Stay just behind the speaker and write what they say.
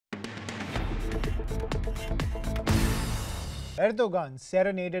Erdogan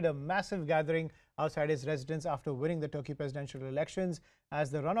serenaded a massive gathering outside his residence after winning the Turkey presidential elections. As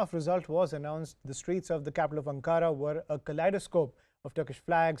the runoff result was announced, the streets of the capital of Ankara were a kaleidoscope of Turkish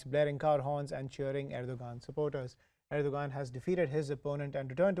flags, blaring car horns and cheering Erdogan supporters. Erdogan has defeated his opponent and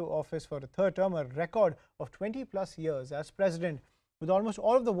returned to office for a third term, a record of 20+ years as president. With almost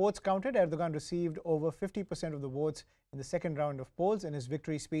all of the votes counted, Erdogan received over 50% of the votes in the second round of polls. In his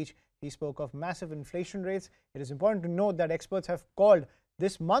victory speech, he spoke of massive inflation rates. It is important to note that experts have called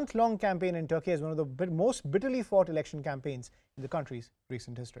this month-long campaign in Turkey as one of the most bitterly fought election campaigns in the country's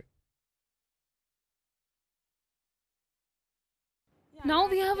recent history. Now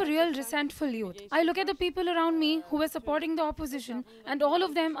we have a real resentful youth. I look at the people around me who were supporting the opposition and all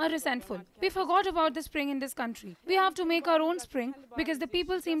of them are resentful. We forgot about the spring in this country. We have to make our own spring because the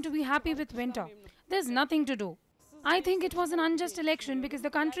people seem to be happy with winter. There's nothing to do. I think it was an unjust election because the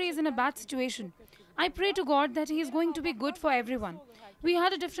country is in a bad situation. I pray to God that He is going to be good for everyone. We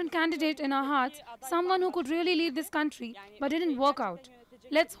had a different candidate in our hearts, someone who could really lead this country, but it didn't work out.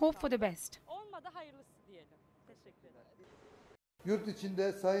 Let's hope for the best.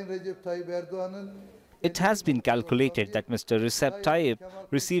 It has been calculated that Mr. Recep Tayyip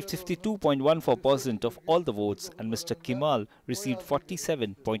received 52.14% of all the votes and Mr. Kemal received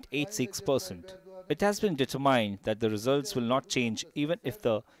 47.86%. It has been determined that the results will not change even if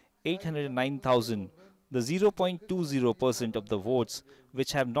the 809,000, the 0.20% of the votes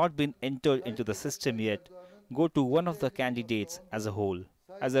which have not been entered into the system yet, go to one of the candidates as a whole.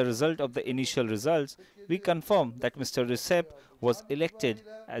 As a result of the initial results, we confirm that Mr. Recep was elected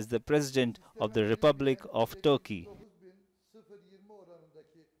as the President of the Republic of Turkey.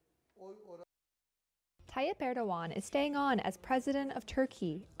 Tayyip Erdogan is staying on as President of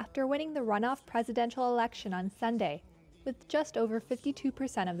Turkey after winning the runoff presidential election on Sunday with just over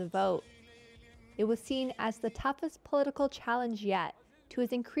 52% of the vote. It was seen as the toughest political challenge yet to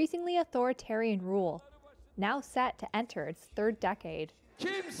his increasingly authoritarian rule, now set to enter its third decade.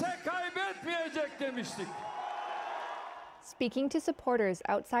 Speaking to supporters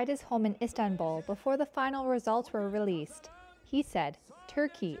outside his home in Istanbul before the final results were released, he said,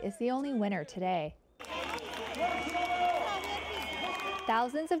 "Turkey is the only winner today."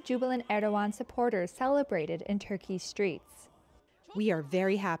 Thousands of jubilant Erdogan supporters celebrated in Turkey's streets. We are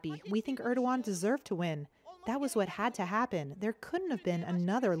very happy. We think Erdogan deserved to win. That was what had to happen. There couldn't have been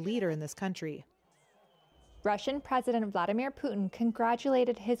another leader in this country. Russian President Vladimir Putin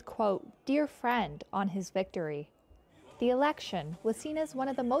congratulated his, quote, "dear friend" on his victory. The election was seen as one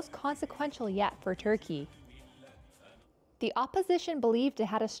of the most consequential yet for Turkey. The opposition believed it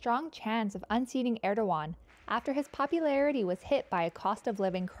had a strong chance of unseating Erdogan after his popularity was hit by a cost of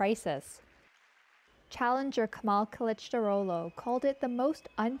living crisis. Challenger Kemal Kilicdaroglu called it the most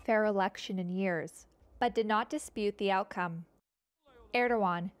unfair election in years, but did not dispute the outcome.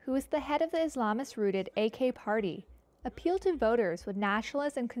 Erdogan, who is the head of the Islamist-rooted AK party, appealed to voters with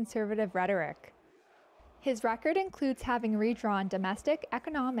nationalist and conservative rhetoric. His record includes having redrawn domestic,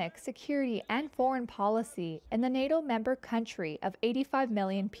 economic, security, and foreign policy in the NATO member country of 85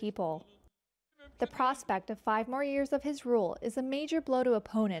 million people. The prospect of 5 more years of his rule is a major blow to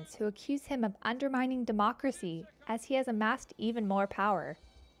opponents who accuse him of undermining democracy as he has amassed even more power,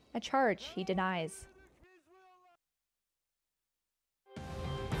 a charge he denies.